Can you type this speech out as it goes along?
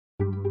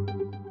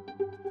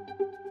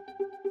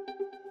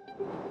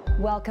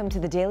Welcome to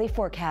the Daily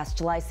Forkast,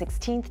 July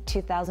 16th,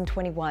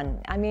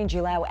 2021. I'm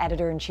Angie Lau,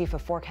 Editor-in-Chief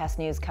of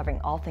Forkast.News,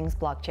 covering all things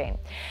blockchain.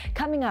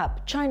 Coming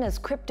up, China's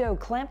crypto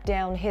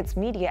clampdown hits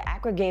media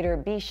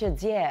aggregator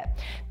BiShiJie,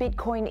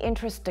 Bitcoin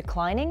interest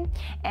declining,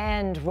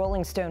 and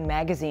Rolling Stone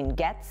magazine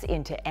gets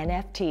into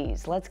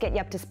NFTs. Let's get you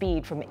up to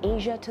speed from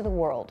Asia to the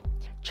world.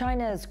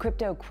 China's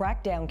crypto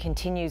crackdown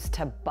continues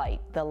to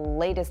bite. The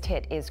latest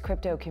hit is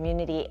crypto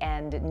community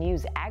and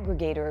news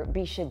aggregator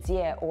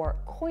BiShiJie, or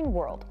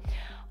CoinWorld.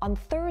 On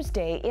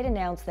Thursday, it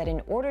announced that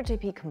in order to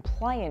be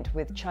compliant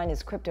with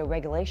China's crypto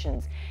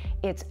regulations,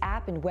 its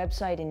app and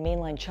website in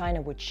mainland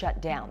China would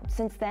shut down.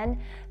 Since then,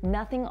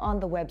 nothing on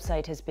the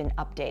website has been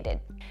updated.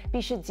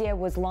 BiShiJie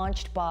was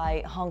launched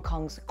by Hong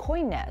Kong's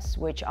wanes,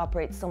 which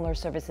operates similar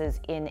services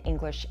in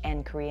English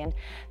and Korean.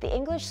 The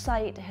English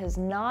site has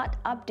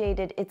not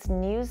updated its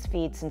news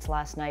feed since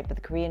last night, but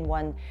the Korean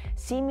one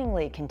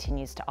seemingly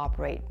continues to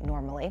operate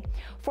normally.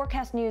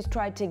 Forkast.News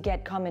tried to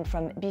get comment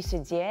from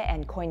BiShiJie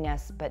and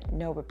wanes, but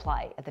no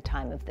reply at the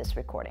time of this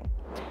recording.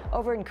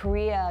 Over in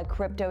Korea,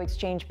 crypto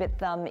exchange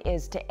Bithumb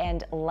is to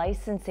end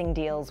licensing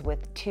deals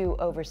with two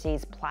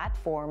overseas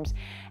platforms.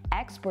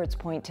 Experts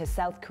point to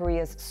South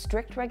Korea's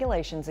strict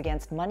regulations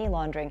against money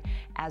laundering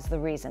as the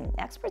reason.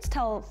 Experts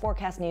tell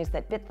Forkast.News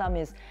that Bithumb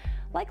is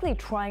likely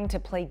trying to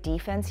play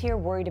defense here,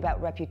 worried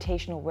about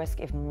reputational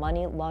risk if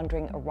money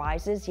laundering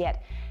arises,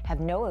 yet have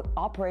no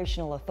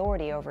operational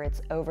authority over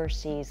its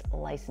overseas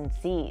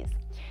licensees.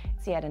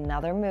 It's yet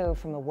another move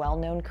from a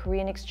well-known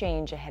Korean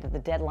exchange ahead of the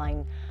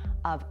deadline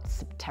of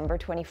September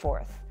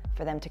 24th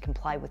for them to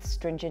comply with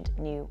stringent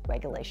new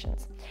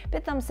regulations.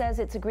 Bithumb says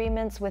its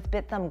agreements with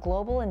Bithumb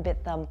Global and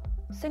Bithumb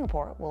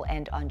Singapore will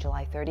end on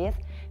July 30th,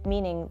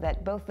 meaning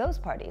that both those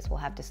parties will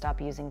have to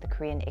stop using the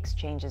Korean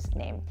exchange's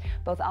name.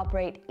 Both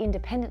operate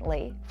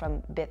independently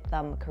from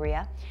Bithumb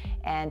Korea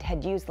and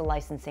had used the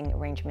licensing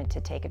arrangement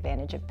to take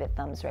advantage of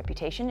Bithumb's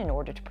reputation in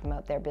order to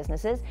promote their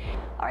businesses.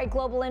 All right,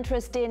 global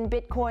interest in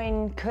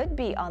Bitcoin could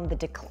be on the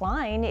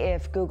decline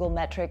if Google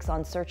metrics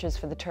on searches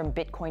for the term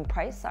Bitcoin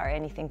price are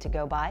anything to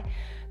go by.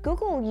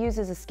 Google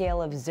uses a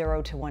scale of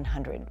 0 to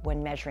 100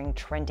 when measuring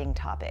trending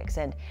topics,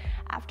 and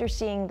after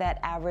seeing that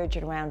average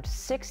at around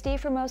 60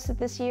 for most of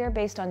this year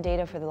based on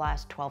data for the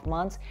last 12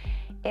 months,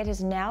 it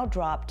has now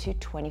dropped to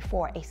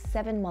 24, a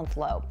 7-month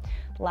low.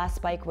 The last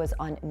spike was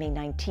on May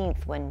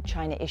 19th when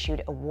China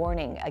issued a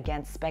warning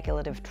against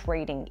speculative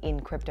trading in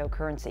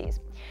cryptocurrencies.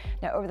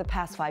 Now, over the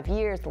past 5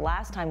 years, the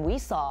last time we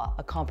saw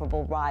a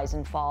comparable rise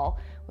and fall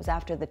was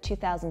after the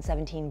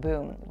 2017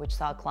 boom, which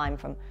saw a climb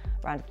from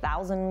around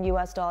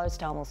 $1,000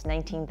 to almost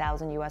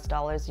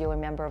 $19,000. You'll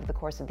remember over the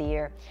course of the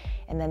year,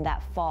 and then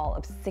that fall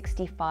of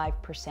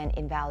 65%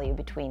 in value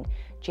between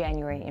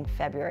January and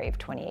February of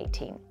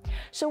 2018.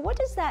 So what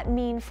does that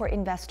mean for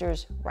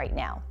investors right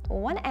now? Well,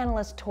 one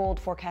analyst told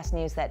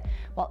Forkast.News that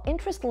while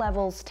interest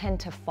levels tend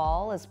to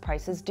fall as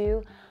prices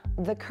do,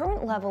 the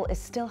current level is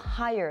still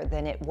higher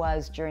than it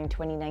was during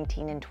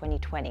 2019 and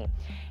 2020.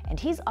 And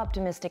he's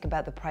optimistic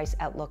about the price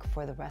outlook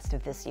for the rest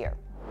of this year.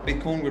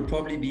 Bitcoin will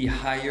probably be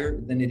higher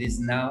than it is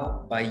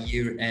now by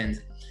year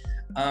end.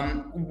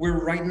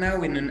 We're right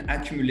now in an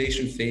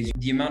accumulation phase.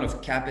 The amount of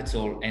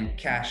capital and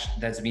cash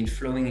that's been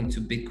flowing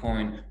into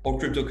Bitcoin or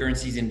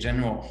cryptocurrencies in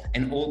general,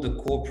 and all the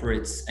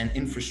corporates and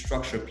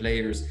infrastructure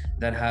players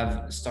that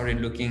have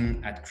started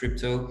looking at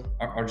crypto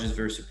are just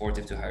very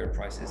supportive to higher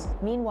prices.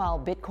 Meanwhile,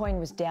 Bitcoin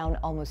was down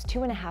almost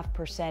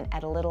 2.5%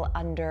 at a little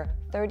under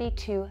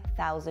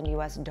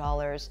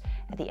 $32,000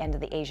 at the end of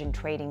the Asian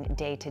trading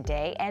day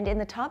today. And in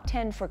the top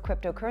 10 for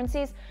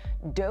cryptocurrencies,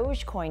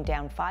 Dogecoin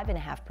down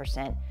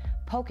 5.5%,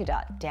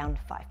 Polkadot down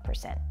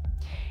 5%.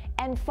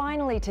 And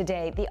finally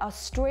today, the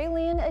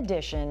Australian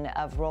edition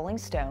of Rolling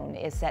Stone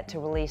is set to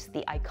release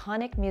the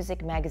iconic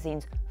music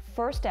magazine's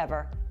first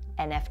ever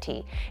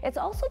NFT. It's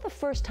also the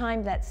first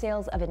time that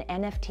sales of an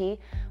NFT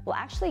will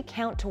actually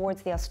count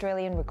towards the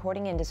Australian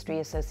Recording Industry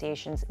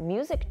Association's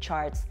music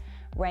charts,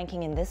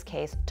 ranking in this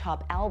case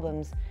top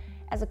albums,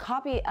 as a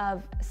copy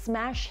of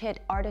smash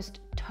hit artist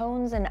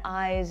Tones and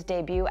I's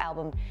debut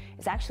album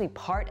is actually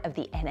part of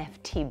the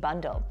NFT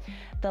bundle.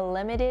 The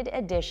limited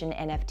edition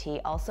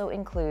NFT also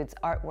includes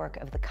artwork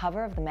of the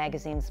cover of the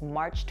magazine's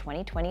March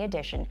 2020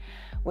 edition,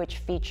 which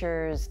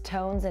features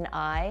Tones and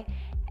I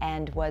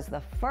and was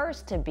the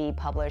first to be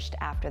published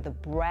after the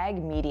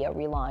Bragg Media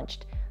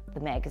relaunched the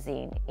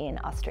magazine in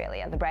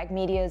Australia. The Bragg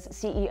Media's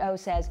CEO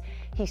says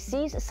he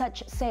sees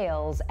such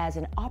sales as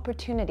an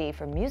opportunity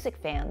for music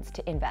fans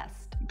to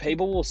invest.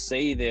 People will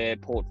see their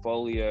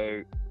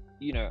portfolio,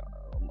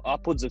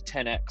 upwards of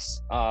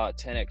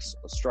 10x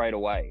straight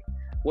away.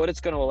 What it's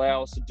going to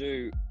allow us to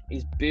do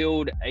is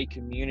build a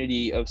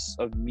community of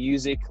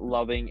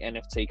music-loving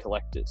NFT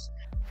collectors.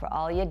 For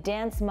all you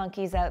dance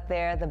monkeys out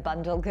there, the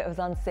bundle goes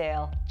on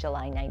sale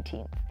July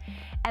 19th.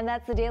 And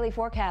that's the Daily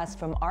Forkast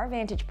from our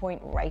vantage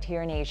point right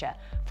here in Asia.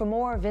 For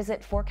more,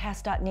 visit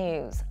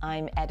Forkast.News.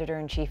 I'm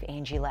Editor-in-Chief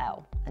Angie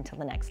Lau. Until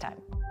the next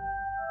time.